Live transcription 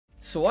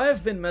So I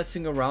have been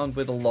messing around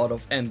with a lot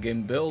of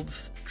endgame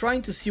builds,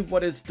 trying to see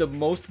what is the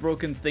most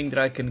broken thing that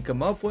I can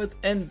come up with,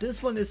 and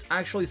this one is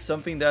actually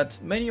something that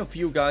many of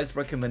you guys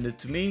recommended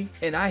to me,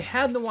 and I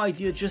had no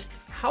idea just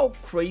how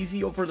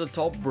crazy over the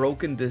top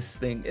broken this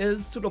thing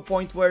is, to the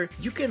point where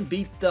you can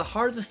beat the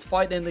hardest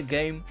fight in the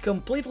game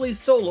completely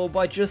solo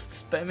by just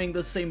spamming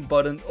the same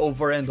button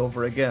over and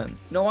over again.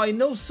 Now I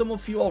know some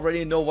of you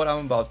already know what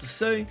I'm about to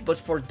say, but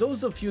for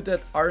those of you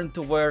that aren't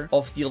aware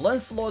of the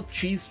Lancelot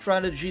cheese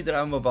strategy that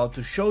I'm about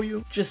to show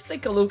you, just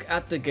take a look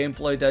at the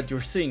gameplay that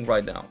you're seeing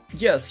right now.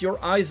 Yes,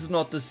 your eyes do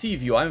not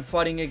deceive you, I'm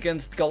fighting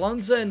against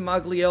Galanza and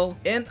Magliel,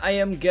 and I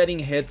am getting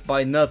hit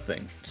by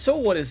nothing. So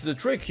what is the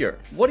trick here?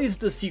 What is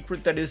the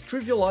secret that is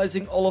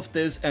trivializing all of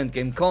this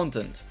endgame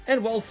content?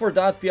 And well, for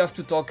that we have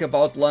to talk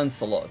about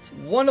Lancelot,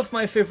 one of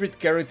my favorite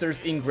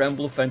characters in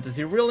Granblue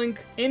Fantasy Relink,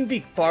 in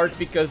big part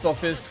because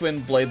of his twin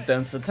blade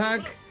dance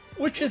attack,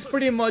 which is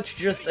pretty much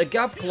just a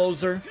gap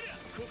closer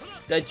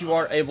that you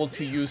are able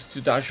to use to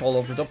dash all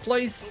over the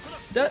place,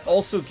 that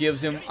also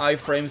gives him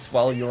iframes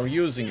while you're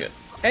using it.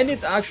 And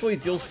it actually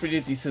deals pretty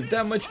decent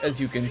damage,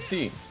 as you can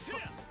see.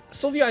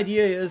 So the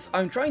idea is,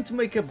 I'm trying to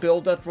make a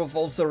build that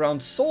revolves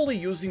around solely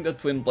using the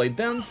twin blade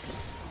dance,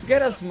 to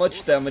get as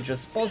much damage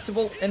as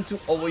possible and to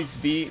always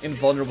be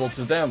invulnerable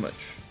to damage.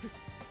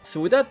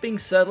 So with that being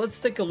said, let's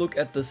take a look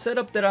at the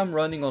setup that I'm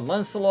running on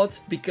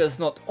Lancelot, because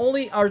not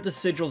only are the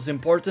sigils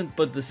important,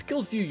 but the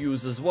skills you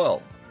use as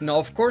well. Now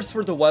of course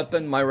for the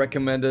weapon, my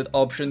recommended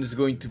option is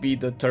going to be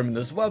the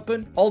Terminus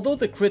weapon, although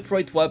the crit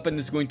rate weapon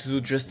is going to do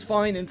just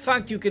fine. In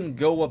fact, you can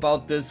go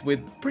about this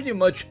with pretty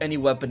much any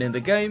weapon in the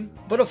game,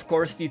 but of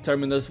course the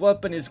Terminus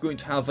weapon is going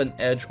to have an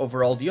edge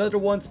over all the other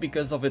ones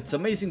because of its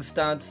amazing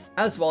stats,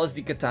 as well as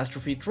the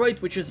catastrophe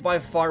trait, which is by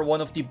far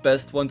one of the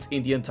best ones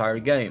in the entire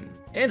game.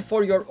 And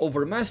for your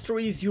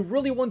overmasteries, you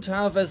really want to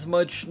have as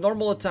much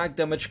normal attack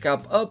damage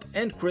cap up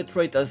and crit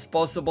rate as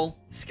possible.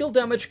 Skill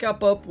damage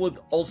cap up would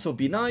also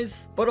be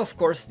nice, but of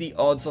course the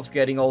odds of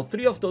getting all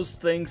three of those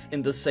things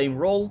in the same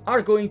roll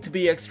are going to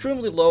be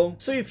extremely low,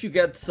 so if you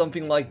get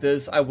something like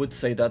this, I would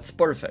say that's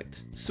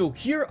perfect. So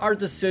here are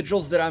the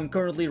sigils that I'm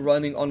currently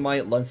running on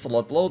my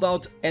Lancelot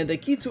loadout, and the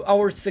key to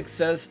our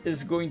success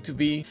is going to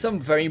be some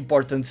very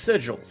important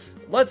sigils.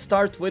 Let's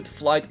start with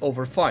Flight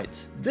over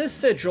Fight. This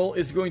sigil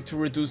is going to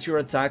reduce your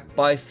attack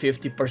by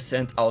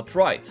 50%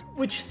 outright,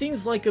 which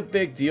seems like a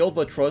big deal,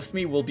 but trust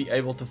me, we'll be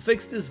able to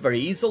fix this very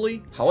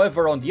easily.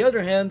 However, on the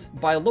other hand,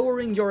 by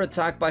lowering your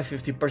attack by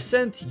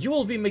 50%, you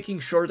will be making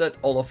sure that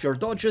all of your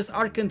dodges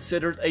are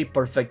considered a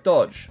perfect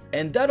dodge.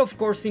 And that of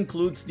course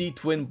includes the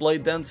Twin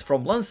Blade Dance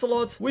from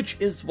Lancelot, which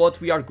is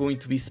what we are going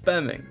to be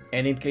spamming.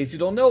 And in case you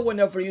don't know,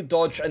 whenever you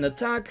dodge an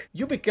attack,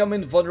 you become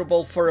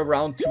invulnerable for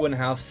around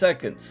 2.5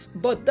 seconds.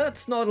 But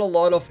that's not a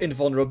lot of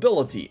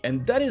invulnerability,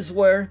 and that is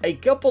where a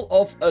couple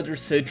of other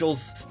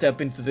sigils step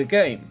into the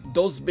game,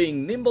 those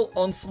being Nimble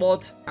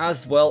Onslaught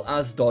as well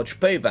as Dodge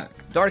Payback.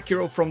 Dark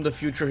Hero from the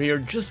future here,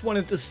 just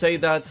wanted to say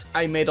that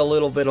I made a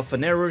little bit of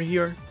an error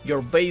here.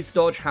 Your base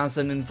dodge has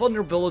an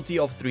invulnerability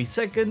of 3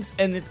 seconds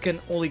and it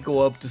can only go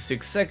up to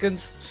 6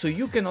 seconds, so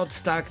you cannot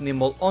stack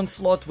Nimble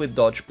Onslaught with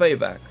Dodge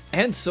Payback.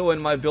 And so in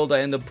my build I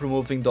end up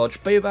removing Dodge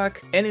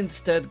Payback and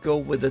instead go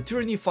with the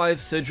Tyranny 5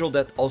 sigil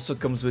that also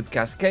comes with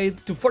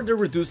Cascade to further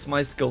reduce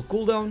my skill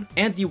cooldown,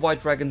 and the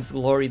White Dragon's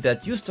Glory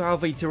that used to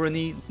have a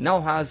Tyranny now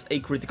has a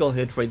critical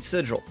hit rate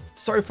sigil.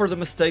 Sorry for the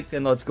mistake,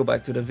 and let's go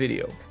back to the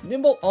video.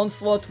 Nimble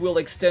Onslaught will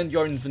extend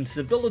your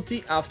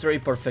invincibility after a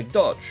perfect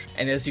dodge,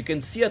 and as you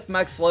can see at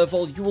max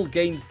level you will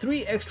gain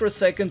 3 extra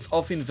seconds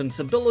of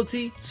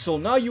invincibility, so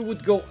now you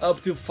would go up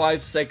to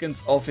 5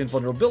 seconds of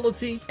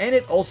invulnerability, and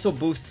it also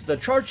boosts the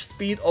charge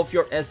speed of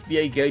your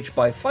SBA gauge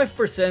by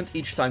 5%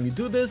 each time you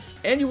do this,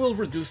 and you will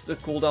reduce the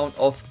cooldown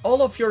of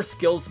all of your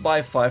skills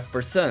by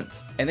 5%.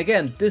 And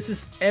again, this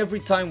is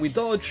every time we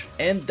dodge,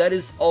 and that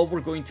is all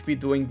we're going to be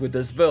doing with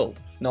this build.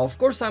 Now of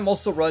course I'm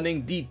also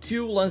running the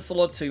 2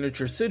 Lancelot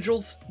signature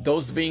sigils,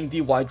 those being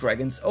the White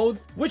Dragon's Oath,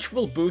 which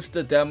will boost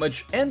the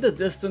damage and the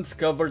distance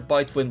covered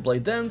by Twin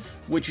Blade Dance,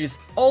 which is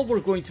all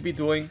we're going to be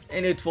doing,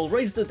 and it will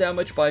raise the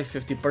damage by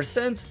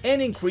 50% and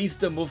increase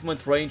the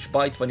movement range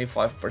by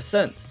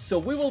 25%. So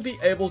we will be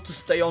able to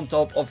stay on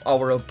top of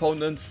our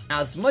opponents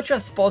as much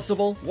as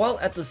possible, while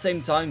at the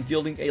same time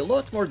dealing a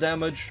lot more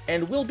damage,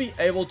 and we'll be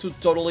able to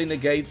totally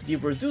negate the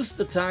reduced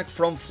attack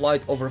from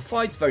Flight over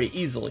Fight very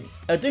easily.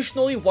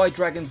 Additionally, White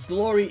Dragon's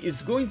Glory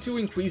is going to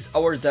increase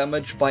our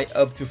damage by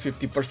up to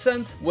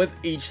 50% with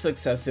each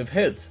successive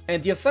hit,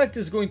 and the effect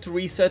is going to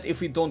reset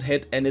if we don't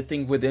hit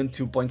anything within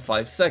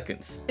 2.5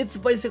 seconds. It's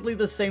basically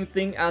the same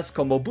thing as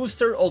Combo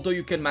Booster, although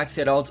you can max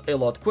it out a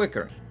lot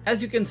quicker.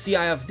 As you can see,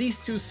 I have these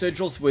 2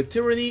 sigils with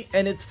Tyranny,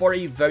 and it's for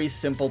a very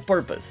simple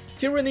purpose.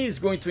 Tyranny is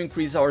going to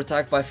increase our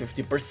attack by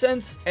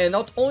 50%, and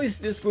not only is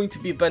this going to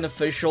be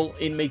beneficial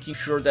in making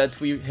sure that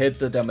we hit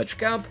the damage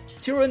cap,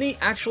 Tyranny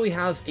actually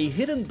has a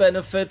hidden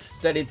benefit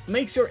that it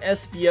makes your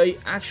SBA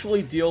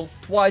actually deal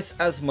twice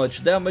as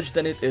much damage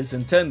than it is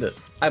intended.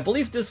 I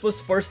believe this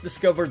was first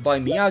discovered by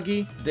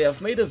Miyagi. They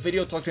have made a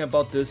video talking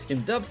about this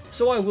in depth,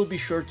 so I will be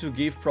sure to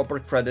give proper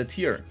credit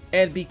here.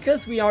 And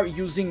because we are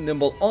using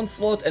Nimble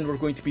Onslaught and we're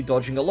going to be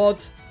dodging a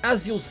lot,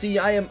 as you'll see,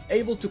 I am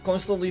able to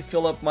constantly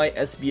fill up my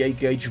SBA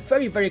gauge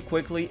very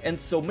quickly, and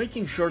so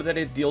making sure that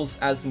it deals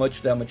as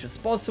much damage as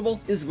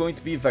possible is going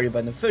to be very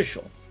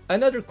beneficial.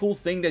 Another cool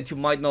thing that you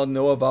might not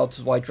know about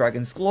White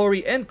Dragon's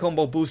Glory and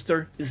Combo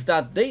Booster is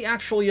that they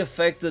actually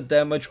affect the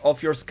damage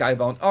of your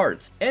Skybound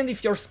art. And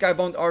if your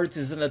Skybound art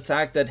is an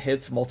attack that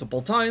hits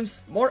multiple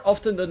times, more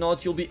often than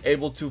not you'll be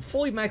able to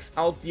fully max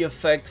out the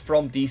effect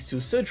from these two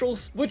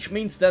sigils, which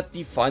means that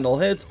the final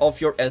hit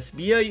of your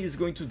SBA is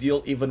going to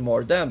deal even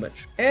more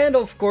damage. And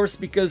of course,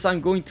 because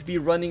I'm going to be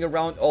running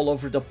around all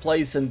over the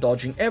place and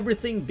dodging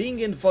everything, being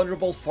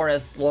invulnerable for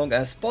as long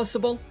as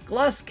possible,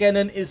 Glass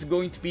Cannon is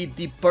going to be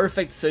the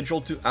perfect sigil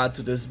to add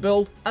to this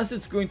build, as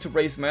it's going to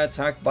raise my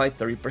attack by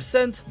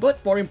 30%,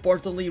 but more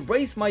importantly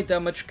raise my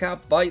damage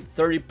cap by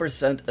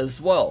 30% as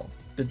well.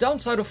 The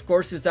downside of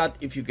course is that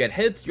if you get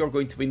hit, you're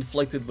going to be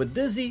inflicted with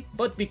Dizzy,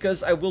 but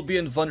because I will be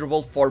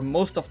invulnerable for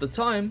most of the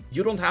time,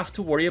 you don't have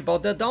to worry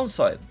about that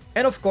downside.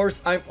 And of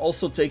course, I'm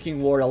also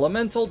taking War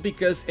Elemental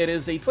because it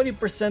is a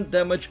 20%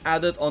 damage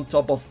added on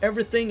top of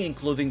everything,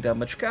 including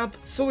damage cap,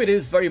 so it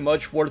is very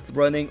much worth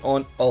running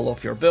on all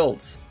of your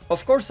builds.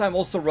 Of course, I'm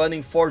also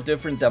running 4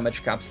 different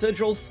damage cap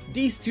sigils.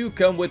 These two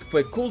come with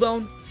quick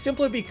cooldown,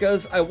 simply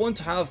because I want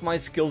to have my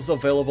skills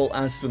available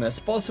as soon as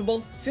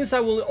possible, since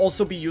I will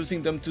also be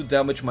using them to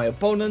damage my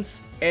opponents.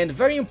 And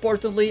very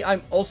importantly,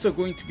 I'm also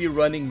going to be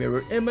running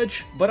Mirror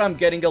Image, but I'm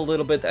getting a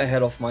little bit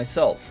ahead of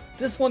myself.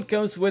 This one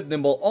comes with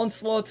Nimble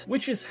Onslaught,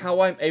 which is how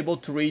I'm able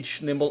to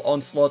reach Nimble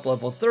Onslaught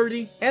level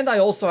 30, and I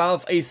also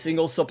have a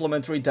single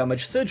supplementary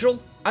damage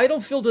sigil. I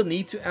don't feel the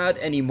need to add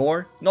any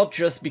more, not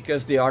just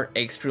because they are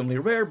extremely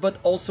rare, but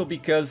also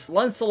because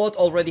Lancelot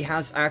already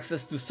has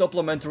access to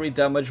supplementary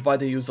damage by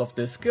the use of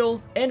this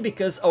skill, and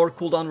because our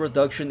cooldown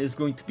reduction is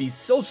going to be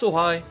so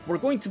high, we're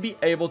going to be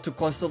able to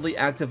constantly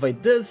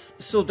activate this,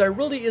 so there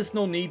really is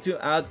no need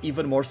to add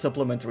even more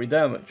supplementary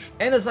damage.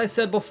 And as I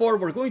said before,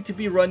 we're going to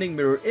be running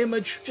Mirror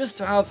Image just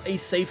to have a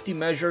safety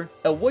measure,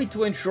 a way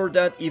to ensure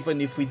that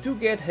even if we do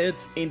get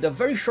hit, in the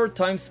very short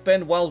time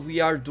span while we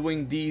are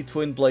doing the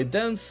Twin Blade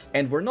Dance,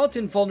 and we're not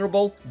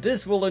invulnerable,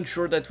 this will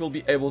ensure that we'll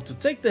be able to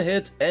take the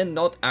hit and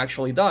not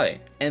actually die.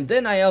 And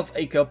then I have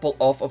a couple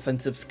of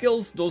offensive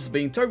skills, those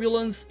being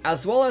Turbulence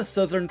as well as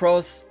Southern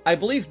Cross. I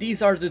believe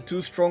these are the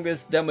two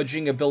strongest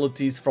damaging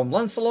abilities from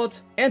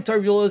Lancelot, and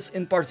Turbulence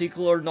in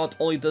particular, not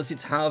only does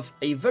it have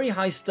a very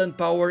high stun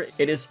power,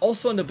 it is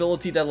also an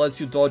ability that lets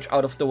you dodge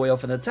out of the way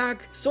of an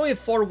attack, so if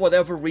for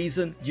whatever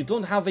reason you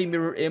don't have a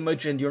mirror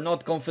image and you're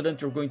not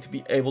confident you're going to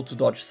be able to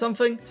dodge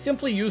something,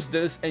 simply use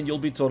this and you'll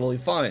be totally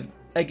fine.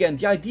 Again,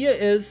 the idea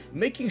is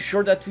making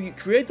sure that we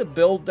create a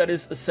build that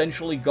is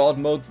essentially God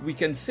mode. We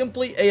can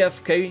simply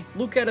AFK,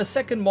 look at a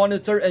second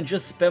monitor and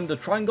just spam the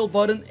triangle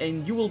button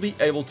and you will be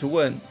able to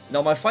win.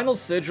 Now my final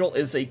sigil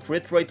is a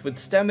crit rate with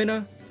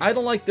stamina. I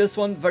don't like this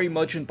one very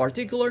much in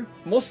particular,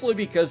 mostly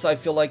because I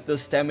feel like the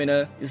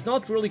stamina is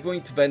not really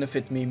going to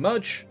benefit me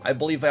much. I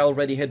believe I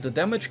already hit the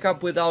damage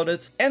cap without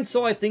it, and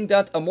so I think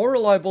that a more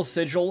reliable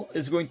sigil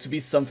is going to be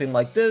something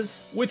like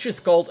this, which is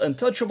called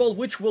Untouchable,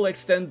 which will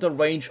extend the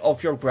range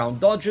of your ground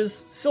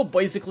dodges, so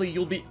basically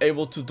you'll be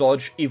able to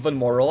dodge even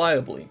more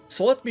reliably.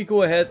 So let me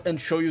go ahead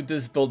and show you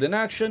this build in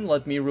action.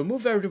 Let me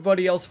remove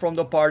everybody else from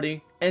the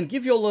party and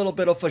give you a little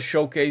bit of a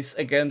showcase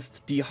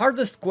against the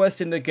hardest quest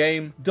in the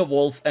game, the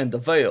Wolf and the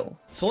Veil.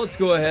 So let's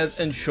go ahead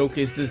and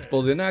showcase this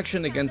build in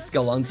action against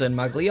Galanza and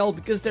Magliel,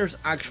 because there's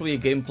actually a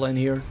game plan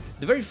here.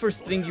 The very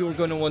first thing you're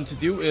gonna want to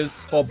do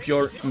is pop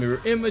your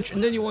mirror image,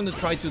 and then you want to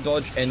try to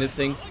dodge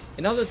anything.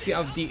 And now that we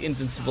have the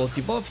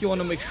invincibility buff, you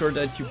want to make sure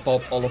that you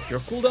pop all of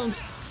your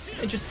cooldowns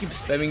and just keep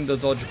spamming the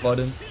dodge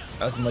button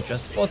as much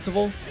as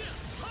possible.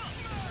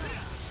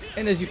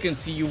 And as you can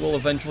see, you will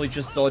eventually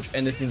just dodge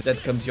anything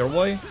that comes your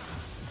way.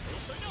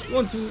 You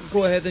want to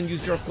go ahead and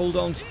use your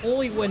cooldowns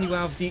only when you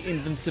have the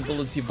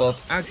invincibility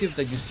buff active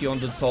that you see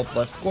on the top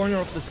left corner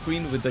of the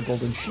screen with the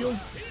golden shield.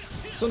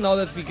 So now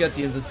that we get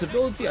the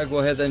invincibility, I go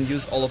ahead and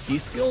use all of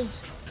these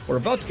skills. We're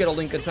about to get a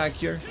link attack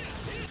here.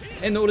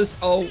 And notice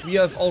how we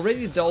have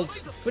already dealt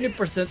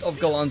 20% of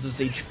Galanza's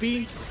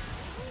HP.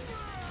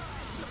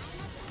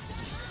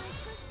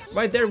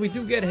 Right there we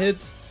do get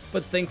hit,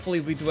 but thankfully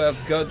we do have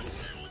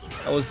guts.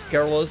 I was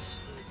careless,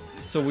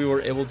 so we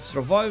were able to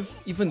survive,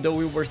 even though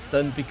we were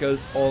stunned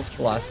because of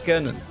Glass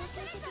Cannon.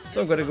 So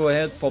I'm gonna go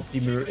ahead, pop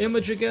the mirror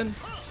image again,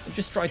 and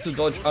just try to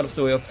dodge out of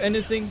the way of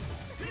anything.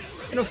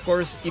 And of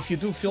course, if you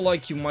do feel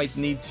like you might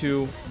need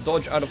to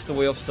dodge out of the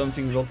way of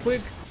something real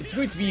quick, it's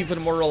going to be even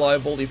more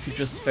reliable if you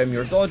just spam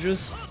your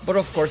dodges. But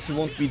of course you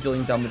won't be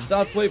dealing damage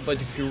that way,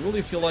 but if you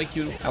really feel like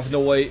you have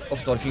no way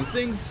of dodging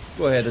things,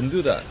 go ahead and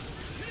do that.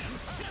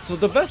 So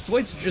the best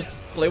way to just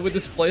play with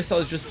this playstyle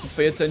is just to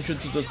pay attention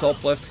to the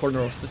top left corner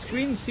of the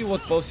screen, see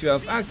what buffs you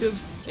have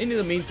active, and in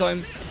the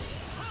meantime,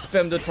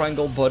 spam the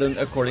triangle button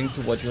according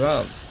to what you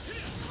have.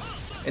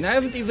 And I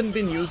haven't even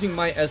been using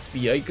my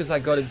SBA because I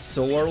got it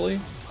so early,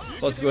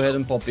 So let's go ahead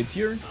and pop it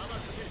here.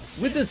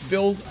 With this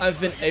build, I've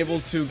been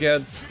able to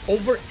get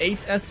over 8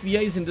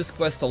 SVAs in this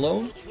quest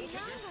alone.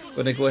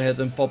 Gonna go ahead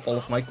and pop all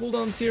of my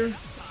cooldowns here.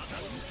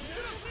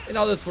 And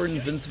now that we're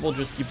invincible,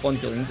 just keep on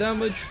dealing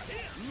damage.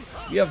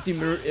 We have the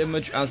mirror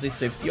image as a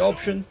safety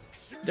option.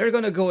 They're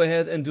gonna go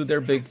ahead and do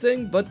their big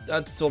thing, but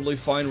that's totally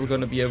fine. We're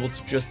gonna be able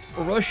to just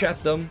rush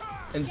at them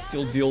and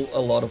still deal a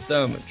lot of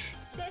damage.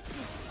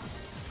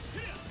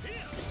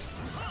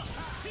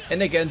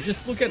 And again,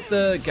 just look at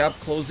the gap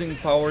closing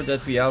power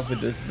that we have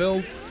with this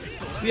build.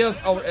 We have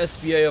our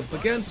SBA up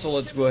again, so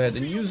let's go ahead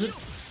and use it.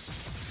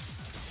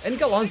 And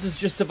Ghandagoza is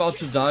just about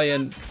to die,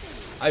 and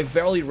I've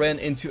barely ran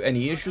into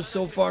any issues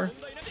so far.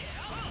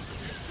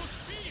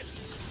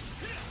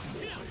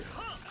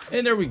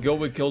 And there we go,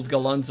 we killed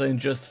Ghandagoza in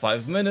just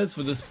 5 minutes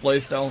with this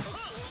playstyle.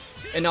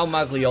 And now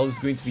Magliel is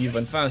going to be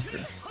even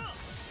faster.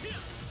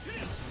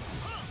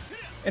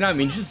 And I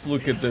mean, just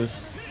look at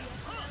this.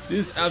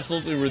 This is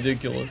absolutely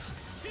ridiculous.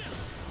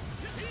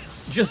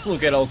 Just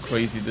look at how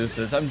crazy this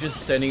is. I'm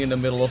just standing in the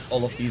middle of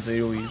all of these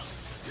AoEs.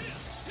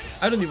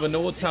 I don't even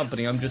know what's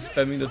happening. I'm just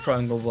spamming the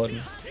triangle button.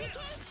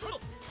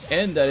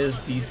 And that is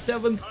the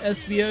 7th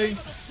SBA.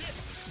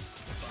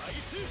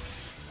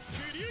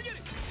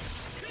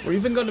 We're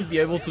even gonna be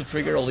able to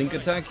trigger a Link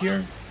attack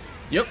here.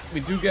 Yep,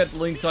 we do get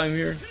Link time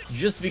here.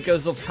 Just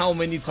because of how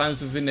many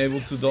times we've been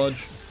able to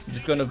dodge. I'm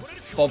just gonna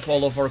pop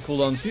all of our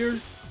cooldowns here.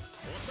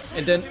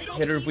 And then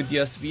hit her with the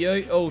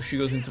SBA. Oh, she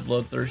goes into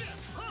Bloodthirst.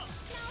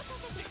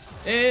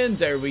 And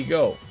there we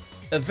go.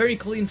 A very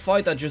clean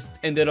fight that just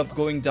ended up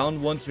going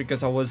down once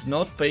because I was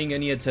not paying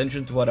any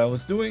attention to what I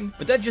was doing.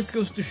 But that just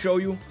goes to show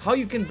you how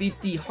you can beat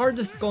the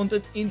hardest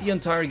content in the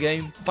entire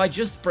game by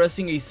just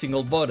pressing a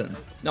single button.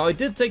 Now it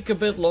did take a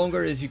bit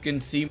longer, as you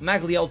can see.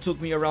 Magliel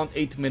took me around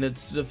 8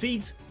 minutes to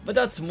defeat. But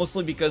that's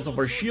mostly because of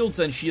her shields,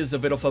 and she is a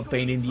bit of a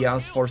pain in the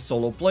ass for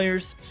solo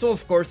players. So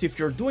of course, if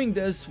you're doing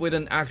this with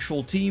an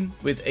actual team,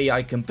 with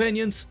AI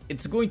companions,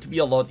 it's going to be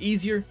a lot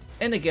easier.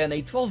 And again,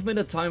 a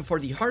 12-minute time for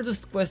the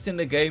hardest quest in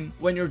the game,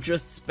 when you're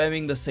just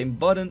spamming the same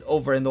button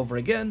over and over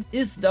again,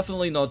 is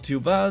definitely not too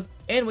bad.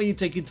 And when you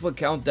take into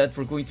account that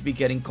we're going to be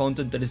getting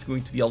content that is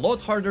going to be a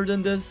lot harder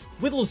than this,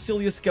 with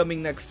Lucilius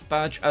coming next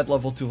patch at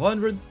level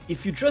 200,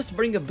 if you just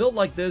bring a build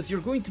like this, you're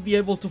going to be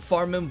able to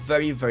farm him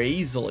very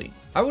easily.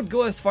 I would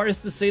go as far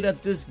as to say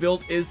that this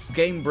build is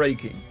game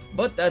breaking.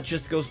 But that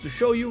just goes to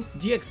show you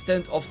the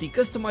extent of the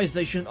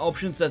customization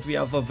options that we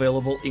have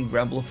available in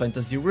Granblue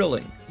Fantasy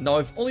Relink. Now,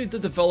 if only the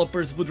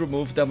developers would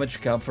remove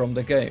damage cap from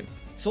the game.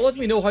 So let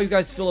me know how you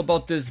guys feel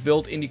about this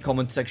build in the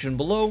comment section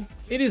below.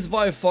 It is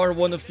by far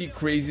one of the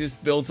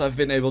craziest builds I've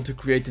been able to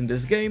create in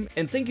this game,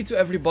 and thank you to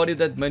everybody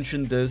that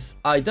mentioned this.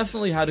 I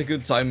definitely had a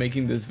good time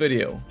making this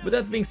video. With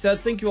that being said,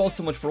 thank you all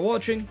so much for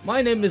watching.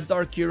 My name is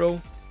Dark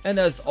Hero, and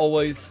as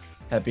always,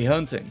 happy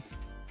hunting.